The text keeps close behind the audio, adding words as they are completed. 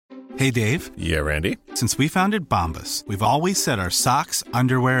Hey, Dave. Yeah, Randy. Since we founded Bombas, we've always said our socks,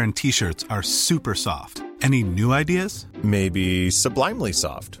 underwear, and T-shirts are super soft. Any new ideas? Maybe sublimely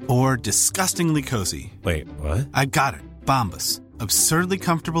soft. Or disgustingly cozy. Wait, what? I got it. Bombas. Absurdly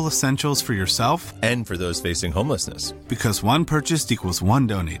comfortable essentials for yourself and for those facing homelessness. Because one purchased equals one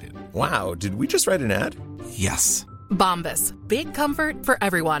donated. Wow, did we just write an ad? Yes. Bombas. Big comfort for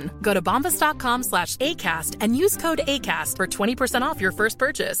everyone. Go to bombas.com/ACAST and use code ACAST for 20% off your first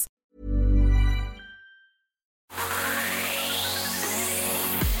purchase.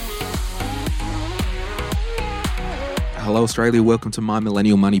 Hello, Australia. Welcome to My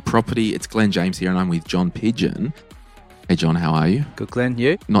Millennial Money Property. It's Glenn James here, and I'm with John Pidgeon. Hey, John, how are you? Good, Glenn.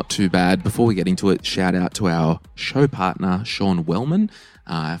 You? Not too bad. Before we get into it, shout out to our show partner, Sean Wellman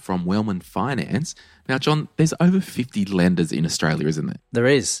from Wellman Finance. Now, John, there's over 50 lenders in Australia, isn't there? There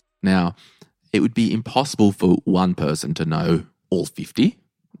is. Now, it would be impossible for one person to know all 50.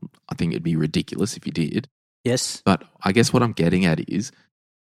 I think it'd be ridiculous if you did. Yes. But I guess what I'm getting at is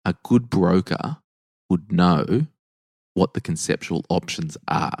a good broker would know what the conceptual options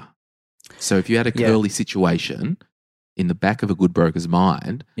are. So if you had a curly situation, in the back of a good broker's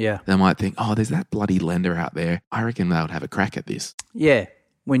mind, they might think, oh, there's that bloody lender out there. I reckon they would have a crack at this. Yeah.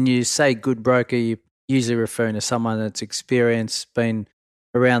 When you say good broker, you're usually referring to someone that's experienced, been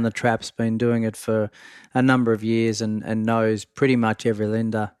around the traps, been doing it for a number of years and knows pretty much every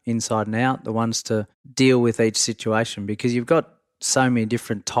lender inside and out, the ones to deal with each situation, because you've got so many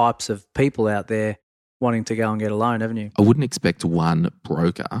different types of people out there wanting to go and get a loan, haven't you? I wouldn't expect one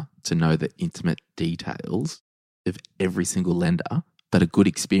broker to know the intimate details of every single lender, but a good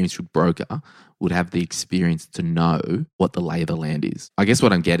experienced broker would have the experience to know what the lay of the land is. I guess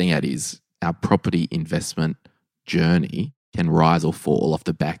what I'm getting at is our property investment journey can rise or fall off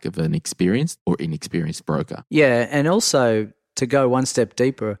the back of an experienced or inexperienced broker. Yeah, and also to go one step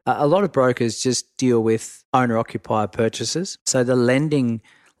deeper, a lot of brokers just deal with owner-occupier purchases. So the lending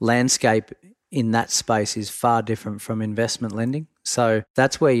landscape in that space is far different from investment lending. So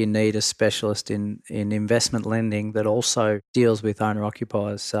that's where you need a specialist in investment lending that also deals with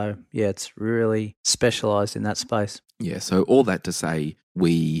owner-occupiers. So, yeah, it's really specialised in that space. Yeah, so all that to say,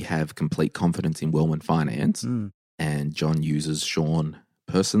 we have complete confidence in Wellman Finance and John uses Sean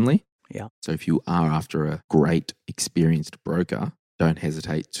personally. Yeah. So if you are after a great, experienced broker, don't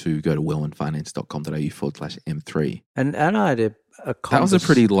hesitate to go to wellmanfinance.com.au/M3. And I had a that was a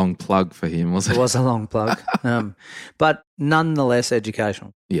pretty long plug for him, wasn't it? It was a long plug, but nonetheless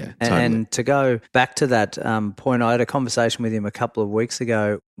educational. Yeah, totally. And to go back to that point, I had a conversation with him a couple of weeks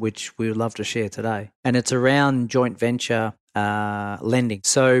ago, which we would love to share today, and it's around joint venture lending.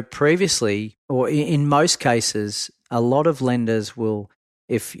 So previously, or in most cases, a lot of lenders will,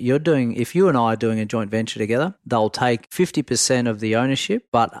 if you and I are doing a joint venture together, they'll take 50% of the ownership,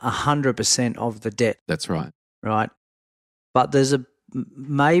 but 100% of the debt. That's right. Right. But there's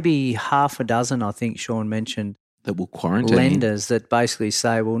maybe half a dozen, I think Sean mentioned, that will quarantine lenders that basically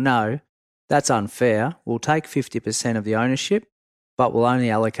say, well, no, that's unfair. We'll take 50% of the ownership, but we'll only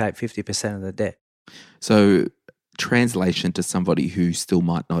allocate 50% of the debt. So translation to somebody who still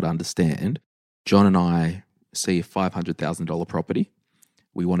might not understand, John and I see a $500,000 property.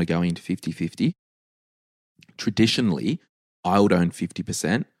 We want to go into 50-50. Traditionally, I would own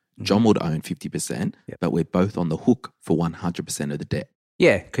 50%. John would own 50%, but we're both on the hook for 100% of the debt.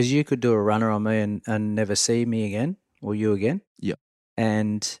 Yeah, because you could do a runner on me and never see me again or you again. Yeah.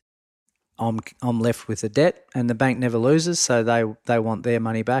 And I'm left with the debt and the bank never loses, so they want their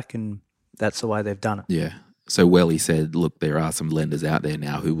money back and that's the way they've done it. Yeah. So Welly said, look, there are some lenders out there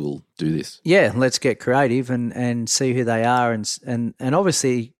now who will do this. Yeah, let's get creative and see who they are and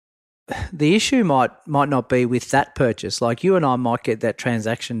obviously the issue might not be with that purchase. Like you and I might get that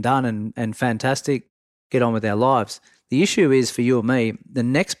transaction done and fantastic, get on with our lives. The issue is for you and me, the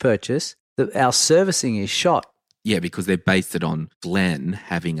next purchase, our servicing is shot. Yeah, because they've based it on Glenn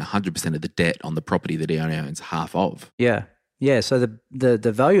having 100% of the debt on the property that he only owns half of. Yeah. Yeah, so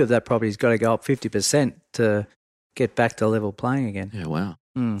the value of that property has got to go up 50% to get back to level playing again. Yeah, wow.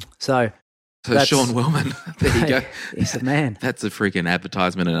 So Sean Wellman, there you go. He's the man. That's a freaking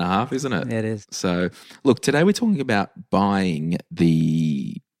advertisement and a half, isn't it? Yeah, it is. So, look, today we're talking about buying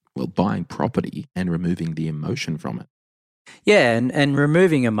property and removing the emotion from it. Yeah, and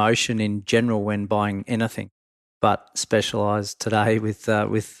removing emotion in general when buying anything, but specialised today with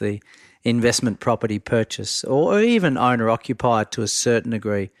the investment property purchase or even owner-occupier to a certain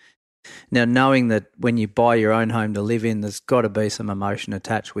degree. Now, knowing that when you buy your own home to live in, there's got to be some emotion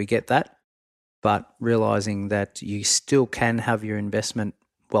attached. We get that. But realising that you still can have your investment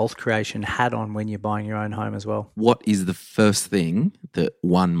wealth creation hat on when you're buying your own home as well. What is the first thing that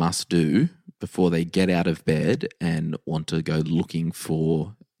one must do before they get out of bed and want to go looking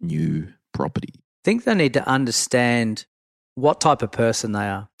for new property? I think they need to understand what type of person they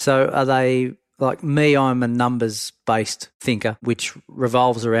are. So are they like me? I'm a numbers-based thinker, which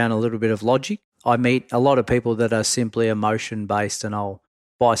revolves around a little bit of logic. I meet a lot of people that are simply emotion-based, and I'll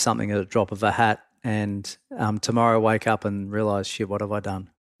buy something at a drop of a hat and tomorrow wake up and realise, shit, what have I done?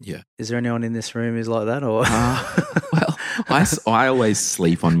 Yeah. Is there anyone in this room who's like that? Or Well, I always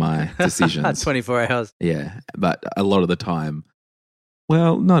sleep on my decisions. 24 hours. Yeah, but a lot of the time,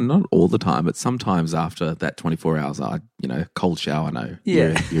 well, no, not all the time, but sometimes after that 24 hours, cold shower, no,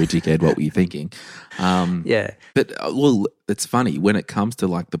 Yeah. you're a dickhead, what were you thinking? Yeah. But, well, it's funny, when it comes to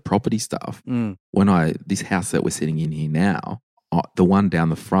like the property stuff, this house that we're sitting in here now, the one down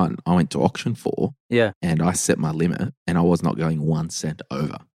the front, I went to auction for, Yeah. and I set my limit, and I was not going 1 cent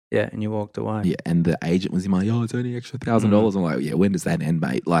over. Yeah. And you walked away. Yeah, and the agent was in my, it's only extra $1,000. I'm like, yeah, when does that end,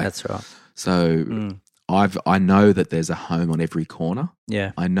 mate? Like, That's right. So I know that there's a home on every corner.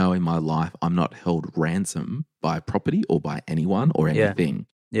 Yeah. I know in my life I'm not held ransom by property or by anyone or anything.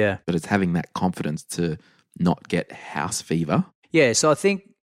 Yeah. But it's having that confidence to not get house fever. Yeah. So I think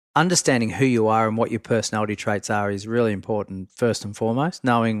understanding who you are and what your personality traits are is really important, first and foremost.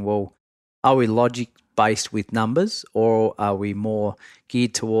 Knowing, well, are we logic-based with numbers, or are we more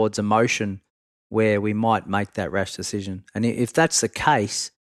geared towards emotion where we might make that rash decision? And if that's the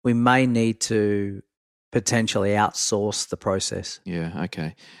case, we may need to potentially outsource the process. Yeah,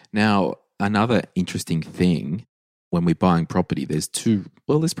 okay. Now, another interesting thing when we're buying property, there's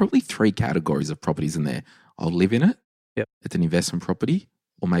probably 3 categories of properties in there. I'll live in it. Yep. It's an investment property,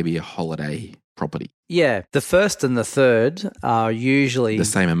 or maybe a holiday property. Yeah. The first and the third are usually The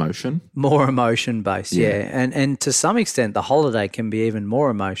same emotion. more emotion based. Yeah. Yeah. And to some extent, the holiday can be even more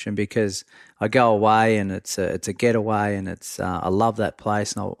emotion, because I go away and it's a getaway, and it's I love that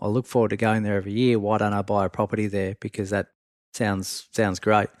place, and I look forward to going there every year. Why don't I buy a property there? Because that sounds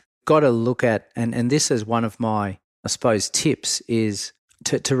great. Got to look at, and this is one of my, I suppose, tips is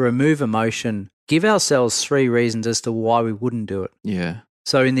to remove emotion. Give ourselves 3 reasons as to why we wouldn't do it. Yeah.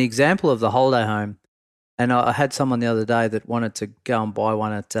 So in the example of the holiday home, and I had someone the other day that wanted to go and buy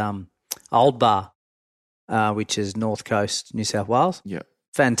one at Old Bar, which is North Coast, New South Wales. Yeah.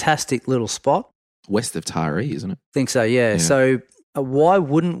 Fantastic little spot. West of Taree, isn't it? Think so, yeah. So why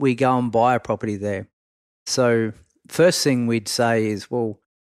wouldn't we go and buy a property there? So first thing we'd say is, well,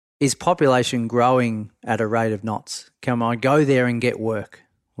 is population growing at a rate of knots? Can I go there and get work?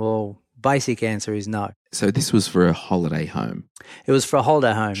 Well, basic answer is no. So this was for a holiday home. It was for a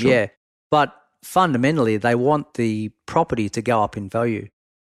holiday home, Sure. yeah. But fundamentally, they want the property to go up in value.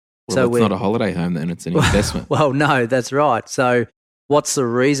 Well, So it's not a holiday home then, it's an investment. Well, no, that's right. So what's the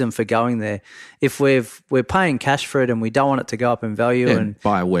reason for going there? If we're paying cash for it and we don't want it to go up in value, Yeah, and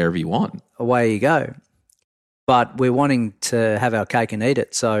buy wherever you want. away you go. But we're wanting to have our cake and eat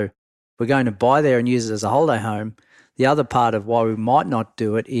it. So we're going to buy there and use it as a holiday home. The other part of why we might not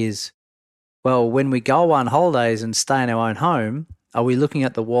do it is, well, when we go on holidays and stay in our own home, are we looking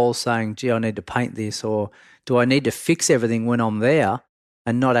at the wall saying, gee, I need to paint this, or do I need to fix everything when I'm there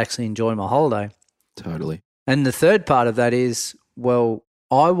and not actually enjoy my holiday? Totally. And the third part of that is, well,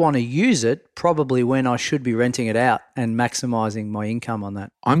 I want to use it probably when I should be renting it out and maximising my income on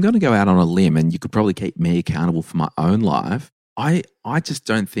that. I'm going to go out on a limb, and you could probably keep me accountable for my own life. I just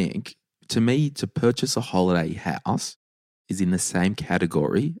don't think, to me, to purchase a holiday house is in the same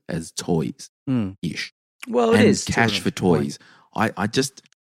category as toys-ish. Well, it and is. to cash a for point. toys. I just,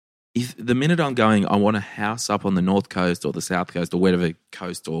 if the minute I'm going, I want a house up on the North Coast or the South Coast or whatever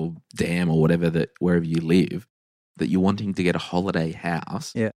coast or dam or whatever, wherever you live, that you're wanting to get a holiday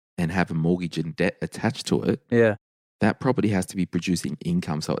house Yeah. and have a mortgage and debt attached to it, Yeah. that property has to be producing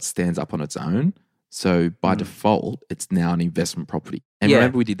income so it stands up on its own. So by default, it's now an investment property. And Yeah.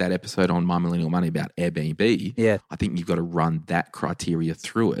 remember we did that episode on My Millennial Money about Airbnb? Yeah. I think you've got to run that criteria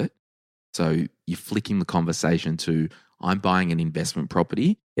through it. So you're flicking the conversation to, I'm buying an investment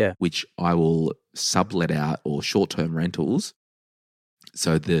property, Yeah. which I will sublet out, or short-term rentals.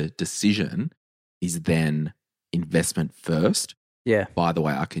 So the decision is then investment first. Yeah. By the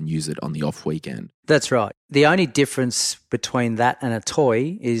way, I can use it on the off weekend. That's right. The only difference between that and a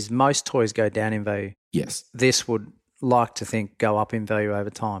toy is most toys go down in value. Yes. This would like to think go up in value over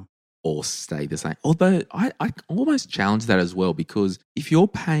time. Or stay the same. Although I almost challenge that as well, because if you're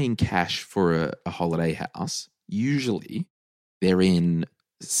paying cash for a holiday house, usually they're in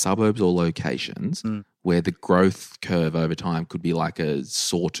suburbs or locations where the growth curve over time could be like a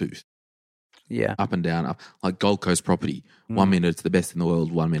sawtooth. Yeah. up and down, up. Like Gold Coast property, 1 minute it's the best in the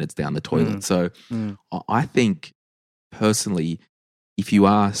world, 1 minute it's down the toilet. So I think personally, if you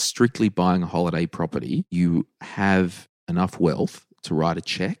are strictly buying a holiday property, you have enough wealth to write a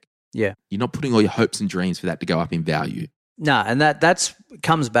check. Yeah. You're not putting all your hopes and dreams for that to go up in value. No, and that's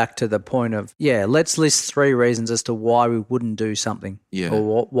comes back to the point of, let's list 3 reasons as to why we wouldn't do something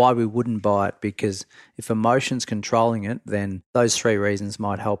or why we wouldn't buy it, because if emotion's controlling it, then those 3 reasons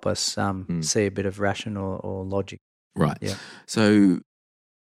might help us see a bit of rational or logic. Right. Yeah. So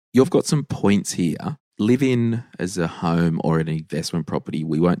you've got some points here. Live in as a home or an investment property.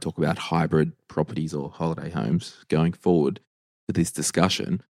 We won't talk about hybrid properties or holiday homes going forward for this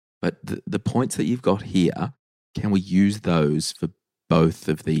discussion, but the points that you've got here, can we use those for both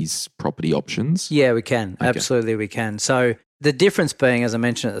of these property options? Yeah, we can. Okay. Absolutely, we can. So the difference being, as I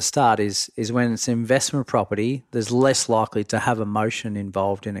mentioned at the start, is when it's investment property, there's less likely to have emotion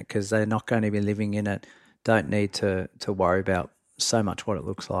involved in it because they're not going to be living in it, don't need to worry about so much what it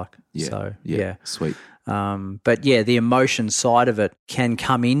looks like. Yeah. So, Sweet. But the emotion side of it can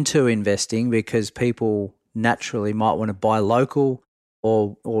come into investing because people naturally might want to buy local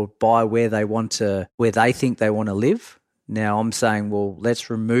or buy where they think they want to live. Now I'm saying, well, let's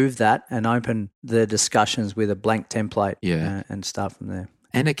remove that and open the discussions with a blank template and start from there.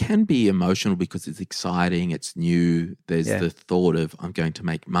 And it can be emotional because it's exciting, it's new. There's the thought of I'm going to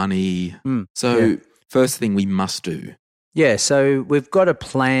make money. First thing we must do. Yeah, so we've got to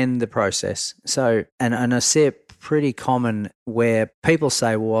plan the process. So, and I see it pretty common where people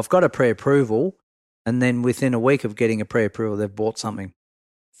say, well, I've got a pre-approval, and then within a week of getting a pre-approval, they've bought something,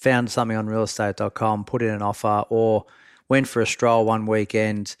 found something on realestate.com, put in an offer, or went for a stroll one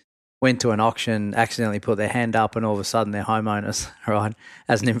weekend, went to an auction, accidentally put their hand up, and all of a sudden they're homeowners, right,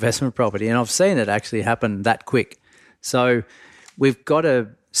 as an investment property. And I've seen it actually happen that quick. So we've got to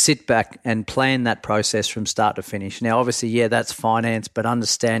sit back and plan that process from start to finish. Now, obviously, that's finance, but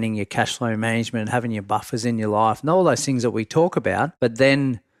understanding your cash flow management and having your buffers in your life and all those things that we talk about, but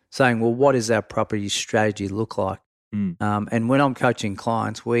then saying, well, what does our property strategy look like? And when I'm coaching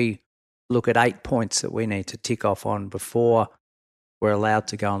clients, we look at 8 points that we need to tick off on before we're allowed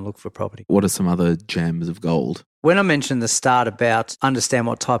to go and look for property. What are some other gems of gold? When I mentioned at the start about understand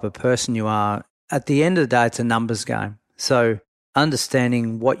what type of person you are, at the end of the day, it's a numbers game. So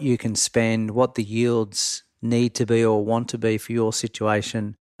understanding what you can spend, what the yields need to be or want to be for your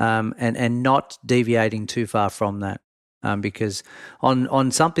situation, and not deviating too far from that. Because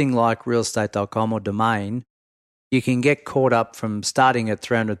on something like realestate.com or Domain, you can get caught up from starting at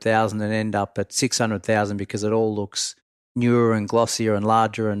 300,000 and end up at 600,000 because it all looks newer and glossier and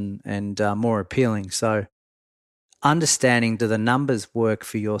larger and more appealing. So understanding, do the numbers work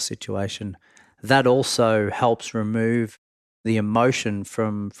for your situation? That also helps remove the emotion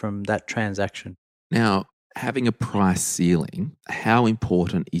from that transaction. Now, having a price ceiling, how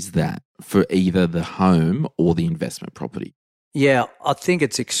important is that for either the home or the investment property? Yeah, I think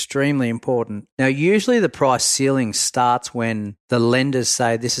it's extremely important. Now, usually the price ceiling starts when the lenders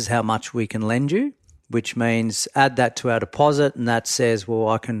say this is how much we can lend you, which means add that to our deposit, and that says, well,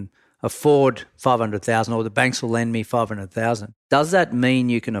 I can afford 500,000 or the banks will lend me 500,000. Does that mean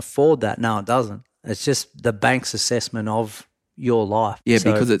you can afford that? No, it doesn't. It's just the bank's assessment of your life. Yeah,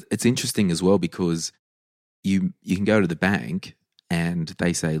 because it's interesting as well because you can go to the bank and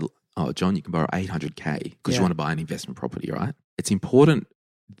they say, oh, John, you can borrow 800K because you want to buy an investment property, right? It's important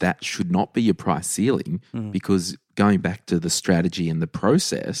that should not be your price ceiling because going back to the strategy and the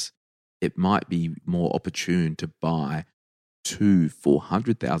process, it might be more opportune to buy 2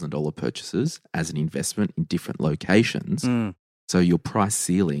 $400,000 purchases as an investment in different locations. So your price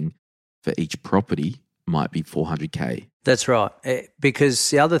ceiling for each property might be 400K. That's right. Because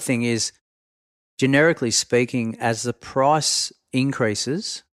the other thing is, generically speaking, as the price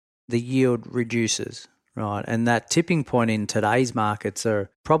increases, the yield reduces, right? And that tipping point in today's markets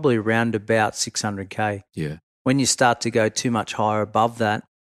are probably around about 600K. Yeah. When you start to go too much higher above that,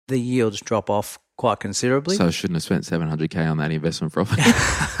 the yields drop off quite considerably. So I shouldn't have spent 700K on that investment property.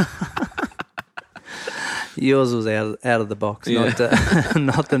 Yours was out of the box,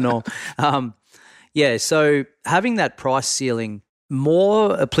 not the norm. So having that price ceiling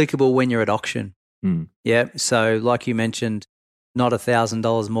more applicable when you're at auction. Yeah, so like you mentioned, not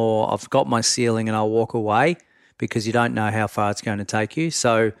 $1,000 more. I've got my ceiling and I'll walk away because you don't know how far it's going to take you.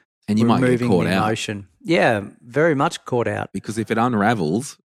 So and you might get caught out. Emotion. Yeah, very much caught out. Because if it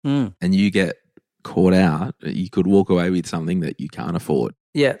unravels and you get caught out, you could walk away with something that you can't afford.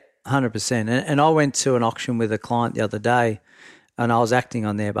 Yeah, 100%. And I went to an auction with a client the other day and I was acting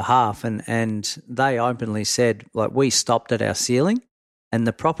on their behalf and they openly said, like, we stopped at our ceiling and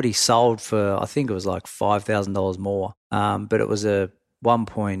the property sold for, I think it was like $5,000 more, but it was a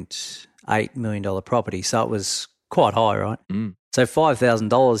 $1.8 million property, so it was quite high, right? Mm. So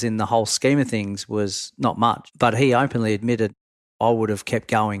 $5,000 in the whole scheme of things was not much, but he openly admitted, I would have kept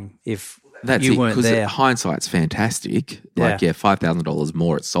going if you weren't there. Hindsight's fantastic. Like, $5,000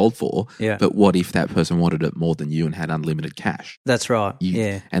 more it sold for. Yeah. But what if that person wanted it more than you and had unlimited cash? That's right.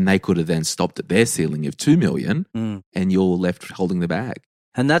 And they could have then stopped at their ceiling of $2 million, Mm. and you're left holding the bag.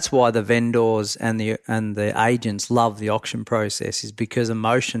 And that's why the vendors and the agents love the auction process, is because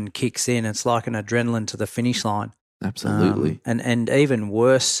emotion kicks in. It's like an adrenaline to the finish line. Absolutely. And even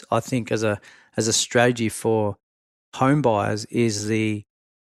worse, I think, as a strategy for home buyers is the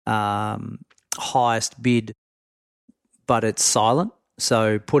highest bid, but it's silent.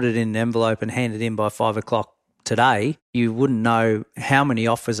 So put it in an envelope and hand it in by 5 o'clock today. You wouldn't know how many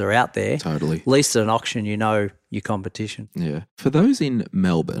offers are out there. Totally. At least at an auction, you know your competition. Yeah. For those in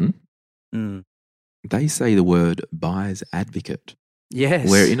Melbourne, they say the word buyer's advocate. Yes.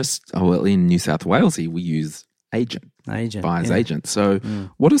 Where in New South Wales here, we use agent. Buyer's agent. So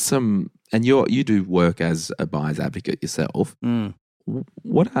what are some, and you do work as a buyer's advocate yourself,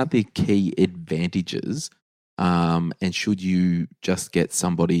 what are the key advantages, and should you just get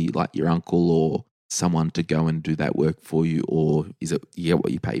somebody like your uncle or someone to go and do that work for you, or is it you get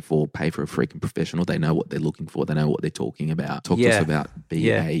what you pay for a freaking professional? They know what they're looking for. They know what they're talking about. Talk to us about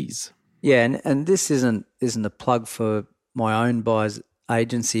BAs. Yeah, and this isn't a plug for my own buyer's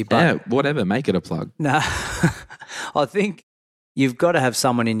agency, but whatever, make it a plug. No, I think you've got to have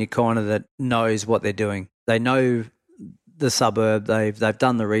someone in your corner that knows what they're doing. They know the suburb, they've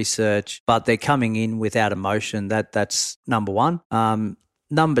done the research, but they're coming in without emotion. That's number one.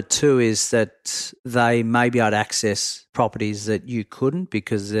 Number two is that they may be able to access properties that you couldn't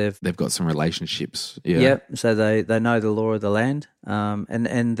because they've got some relationships. Yep. So they know the law of the land.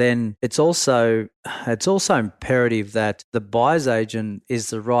 And then it's also imperative that the buyer's agent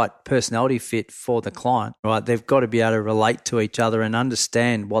is the right personality fit for the client, right? They've got to be able to relate to each other and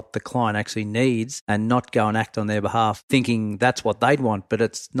understand what the client actually needs and not go and act on their behalf thinking that's what they'd want, but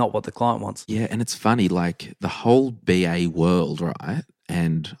it's not what the client wants. Yeah, and it's funny, like the whole BA world, right?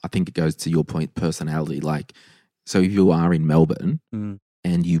 And I think it goes to your point, personality. Like, so if you are in Melbourne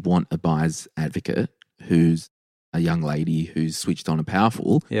and you want a buyer's advocate who's a young lady who's switched on and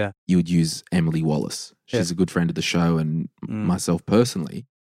powerful, you would use Emily Wallace. She's a good friend of the show and myself personally.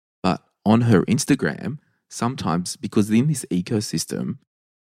 But on her Instagram, sometimes, because in this ecosystem,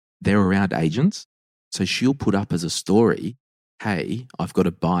 they're around agents. So she'll put up as a story, hey, I've got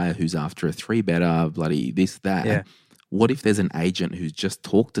a buyer who's after a 3-bedder, bloody this, that. Yeah. What if there's an agent who's just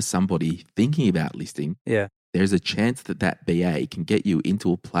talked to somebody thinking about listing? Yeah. There's a chance that BA can get you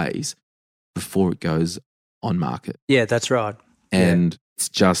into a place before it goes on market. Yeah, that's right. And it's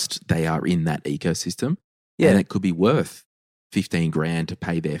just they are in that ecosystem. Yeah. And it could be worth $15,000 to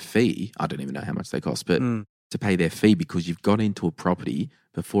pay their fee. I don't even know how much they cost, but to pay their fee because you've got into a property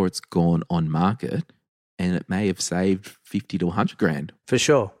before it's gone on market. And it may have saved $50,000 to $100,000. For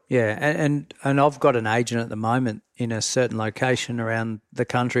sure, yeah. And I've got an agent at the moment in a certain location around the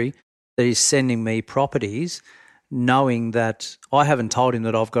country that is sending me properties knowing that I haven't told him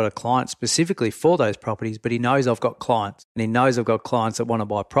that I've got a client specifically for those properties, but he knows I've got clients. And he knows I've got clients that want to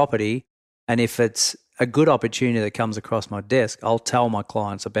buy property. And if it's a good opportunity that comes across my desk, I'll tell my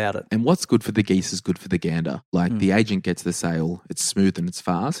clients about it. And what's good for the geese is good for the gander. Like the agent gets the sale, it's smooth and it's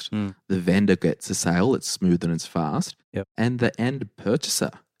fast. The vendor gets a sale, it's smooth and it's fast. Yep. And the end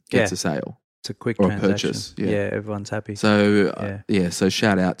purchaser gets a sale. It's a quick or transaction. A purchase. Yeah, everyone's happy. So, so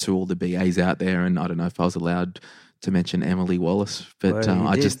shout out to all the BAs out there. And I don't know if I was allowed to mention Emily Wallace, but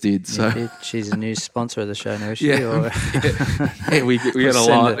I just did. So she's a new sponsor of the show now, is she? We got a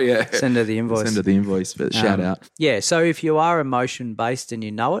lot. Send her the invoice. But shout out. Yeah, so if you are emotion based and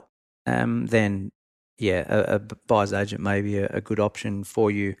you know it, then a buyer's agent may be a good option for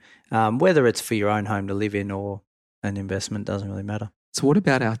you, whether it's for your own home to live in or an investment, doesn't really matter. So what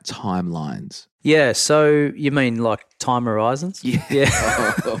about our timelines? Yeah, so you mean like time horizons? Yeah.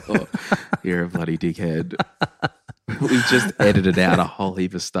 You're a bloody dickhead. We just edited out a whole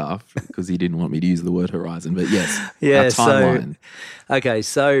heap of stuff because he didn't want me to use the word horizon. But yes, our timeline.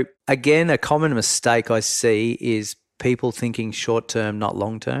 So again, a common mistake I see is people thinking short term, not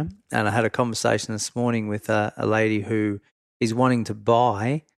long term. And I had a conversation this morning with a lady who is wanting to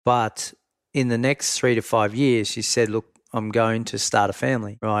buy, but in the next 3 to 5 years, she said, look, I'm going to start a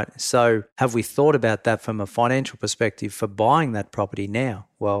family, right? So have we thought about that from a financial perspective for buying that property now?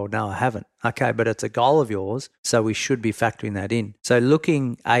 Well, no, I haven't. Okay, but it's a goal of yours, so we should be factoring that in. So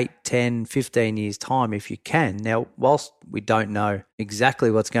looking 8, 10, 15 years' time, if you can. Now, whilst we don't know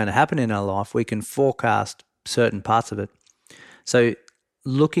exactly what's going to happen in our life, we can forecast certain parts of it. So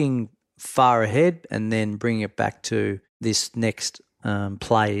looking far ahead and then bringing it back to this next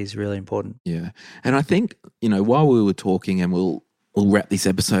play is really important. Yeah. And I think, while we were talking, and we'll wrap this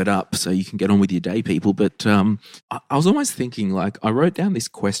episode up so you can get on with your day, people. But I was almost thinking, I wrote down this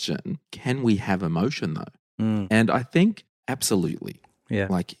question, can we have emotion though? And I think absolutely. Yeah.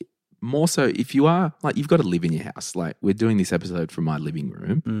 More so if you are, you've got to live in your house. We're doing this episode from my living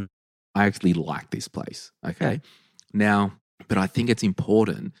room. I actually like this place. Okay. Yeah. Now, but I think it's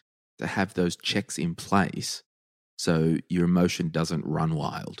important to have those checks in place so your emotion doesn't run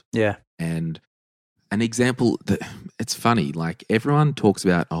wild. Yeah. And an example that it's funny, everyone talks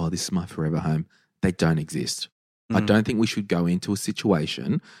about, oh, this is my forever home. They don't exist. I don't think we should go into a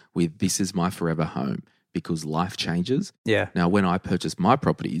situation with this is my forever home because life changes. Yeah. Now, when I purchase my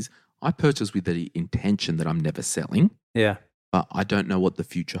properties, I purchase with the intention that I'm never selling. Yeah. But I don't know what the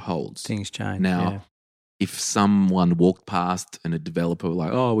future holds. Things change. Now, if someone walked past and a developer were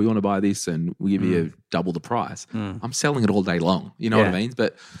like, oh, we want to buy this and we give you double the price, I'm selling it all day long. You know what I mean?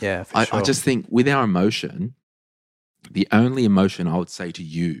 But sure. I just think with our emotion, the only emotion I would say to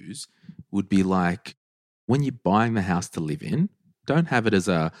use would be when you're buying the house to live in, don't have it as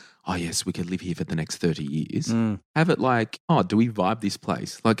oh, yes, we could live here for the next 30 years. Have it oh, do we vibe this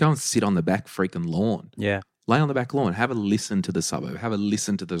place? Go and sit on the back freaking lawn. Yeah. Lay on the back lawn. Have a listen to the suburb. Have a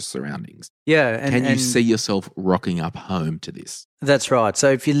listen to the surroundings. Yeah. Can you see yourself rocking up home to this? That's right.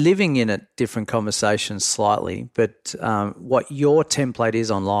 So if you're living in a different conversation slightly, but what your template is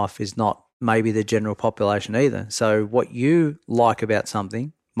on life is not maybe the general population either. So what you like about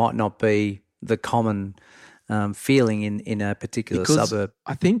something might not be the common feeling in a particular suburb.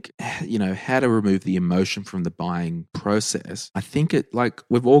 I think, how to remove the emotion from the buying process. I think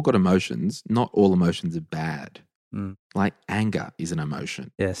we've all got emotions. Not all emotions are bad. Anger is an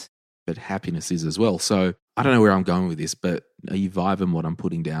emotion. Yes. But happiness is as well. So I don't know where I'm going with this, but are you vibing what I'm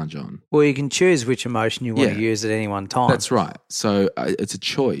putting down, John? Well, you can choose which emotion you want to use at any one time. That's right. So it's a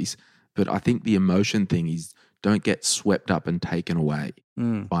choice, but I think the emotion thing is don't get swept up and taken away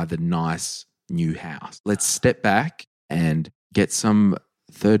by the nice new house. Let's step back and get some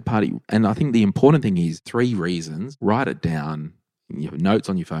third party. And I think the important thing is 3 reasons. Write it down, notes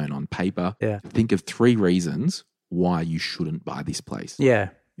on your phone, on paper. Yeah. Think of 3 reasons why you shouldn't buy this place. Yeah.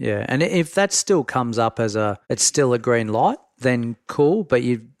 Yeah. And if that still comes up as it's still a green light, then cool. But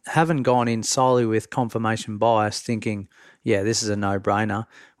you haven't gone in solely with confirmation bias thinking, yeah, this is a no-brainer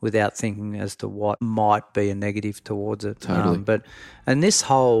without thinking as to what might be a negative towards it. Totally. And this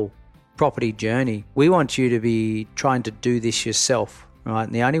whole property journey, we want you to be trying to do this yourself, right?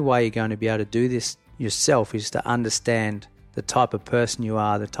 And the only way you're going to be able to do this yourself is to understand the type of person you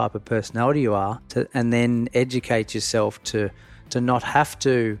are, the type of personality you are, and then educate yourself to not have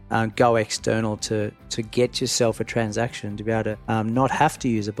to go external to get yourself a transaction, to be able to not have to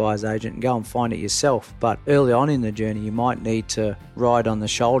use a buyer's agent and go and find it yourself. But early on in the journey, you might need to ride on the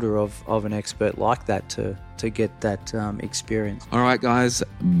shoulder of an expert like that to get that experience. All right, guys.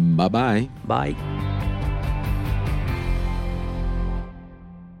 Bye-bye. Bye.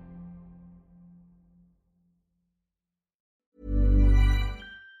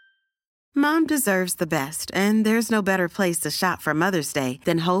 Mom deserves the best, and there's no better place to shop for Mother's Day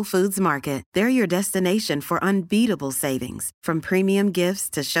than Whole Foods Market. They're your destination for unbeatable savings, from premium gifts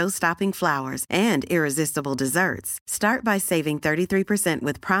to show-stopping flowers and irresistible desserts. Start by saving 33%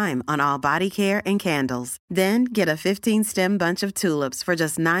 with Prime on all body care and candles. Then get a 15-stem bunch of tulips for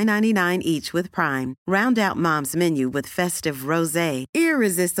just $9.99 each with Prime. Round out Mom's menu with festive rosé,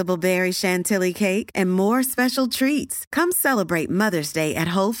 irresistible berry chantilly cake, and more special treats. Come celebrate Mother's Day at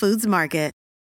Whole Foods Market.